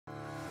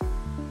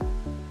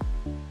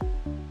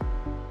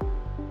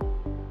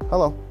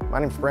Hello, my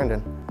name is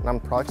Brandon, and I'm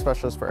the Product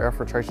Specialist for Air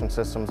Filtration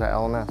Systems at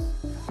LNS.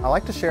 I'd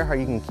like to share how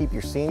you can keep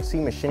your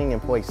CNC machining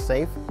employees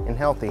safe and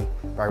healthy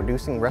by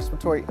reducing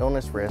respiratory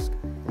illness risk,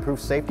 improve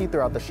safety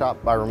throughout the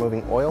shop by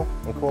removing oil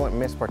and coolant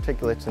mist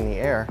particulates in the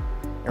air,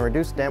 and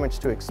reduce damage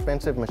to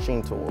expensive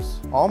machine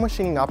tools. All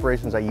machining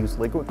operations that use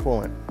liquid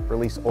coolant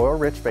release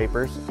oil-rich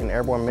vapors and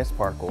airborne mist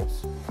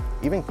particles.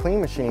 Even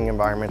clean machining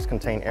environments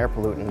contain air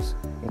pollutants,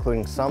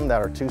 including some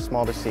that are too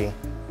small to see.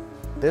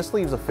 This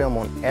leaves a film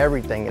on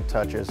everything it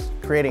touches,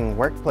 creating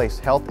workplace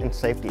health and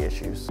safety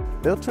issues.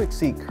 Built to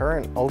exceed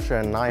current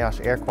OSHA and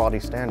NIOSH air quality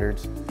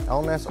standards,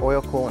 LNS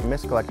oil coolant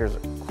mist collectors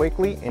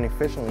quickly and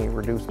efficiently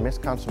reduce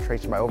mist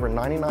concentration by over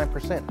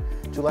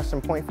 99% to less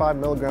than 0.5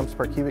 milligrams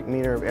per cubic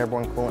meter of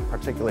airborne coolant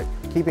particulate,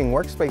 keeping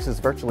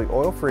workspaces virtually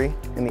oil-free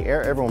and the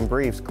air everyone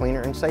breathes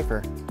cleaner and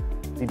safer.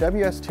 The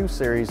WS2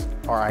 series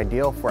are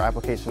ideal for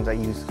applications that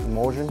use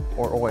emulsion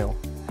or oil.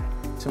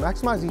 To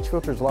maximize each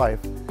filter's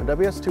life, the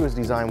WS2 is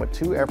designed with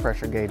 2 air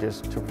pressure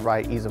gauges to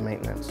provide ease of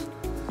maintenance.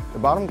 The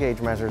bottom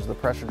gauge measures the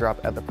pressure drop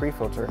at the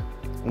pre-filter,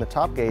 and the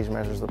top gauge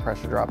measures the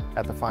pressure drop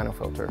at the final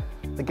filter.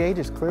 The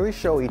gauges clearly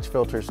show each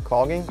filter's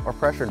clogging or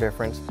pressure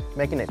difference,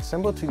 making it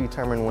simple to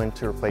determine when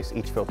to replace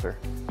each filter.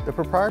 The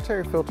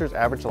proprietary filter's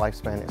average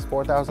lifespan is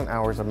 4,000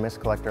 hours of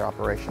mist collector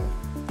operation,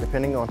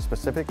 depending on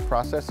specific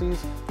processes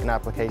and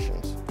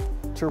applications.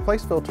 To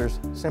replace filters,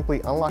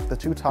 simply unlock the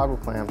 2 toggle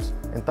clamps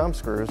and thumb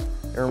screws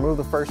and remove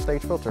the first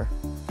stage filter.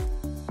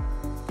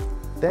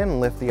 Then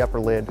lift the upper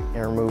lid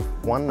and remove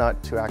 1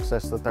 nut to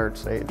access the 3rd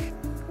stage.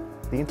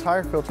 The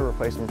entire filter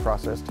replacement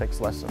process takes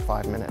less than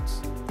 5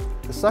 minutes.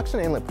 The suction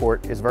inlet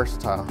port is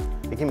versatile.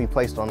 It can be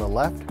placed on the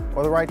left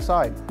or the right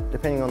side,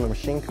 depending on the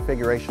machine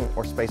configuration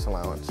or space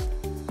allowance.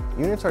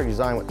 Units are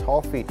designed with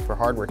tall feet for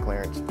hardware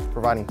clearance,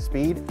 providing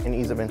speed and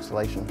ease of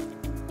installation.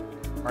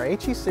 Our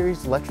HE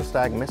series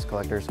electrostatic mist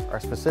collectors are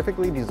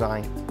specifically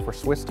designed for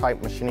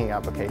Swiss-type machining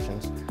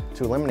applications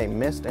to eliminate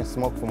mist and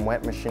smoke from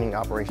wet machining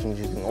operations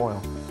using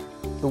oil.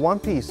 The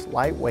one-piece,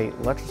 lightweight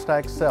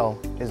electrostatic cell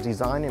is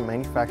designed and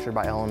manufactured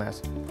by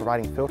LNS,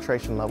 providing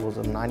filtration levels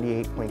of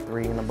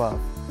 98.3 and above.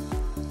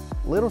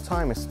 Little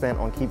time is spent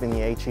on keeping the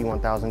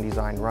HE1000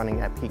 design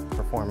running at peak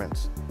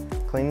performance.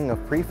 Cleaning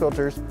of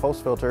pre-filters,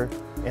 post-filter,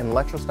 and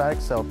electrostatic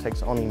cell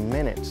takes only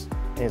minutes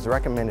and is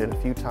recommended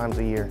a few times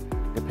a year,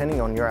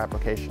 depending on your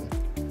application.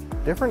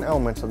 Different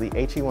elements of the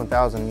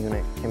HE1000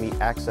 unit can be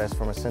accessed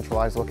from a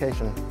centralized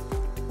location.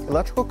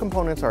 Electrical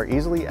components are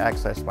easily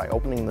accessed by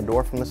opening the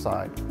door from the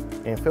side,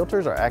 and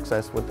filters are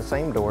accessed with the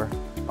same door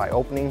by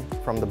opening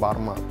from the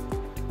bottom up.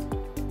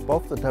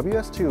 Both the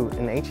WS2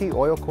 and HE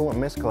oil coolant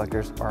mist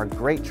collectors are a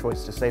great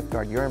choice to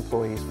safeguard your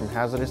employees from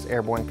hazardous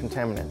airborne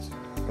contaminants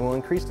and will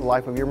increase the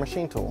life of your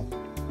machine tool.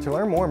 To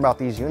learn more about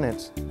these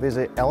units,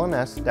 visit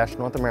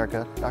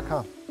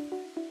lns-northamerica.com.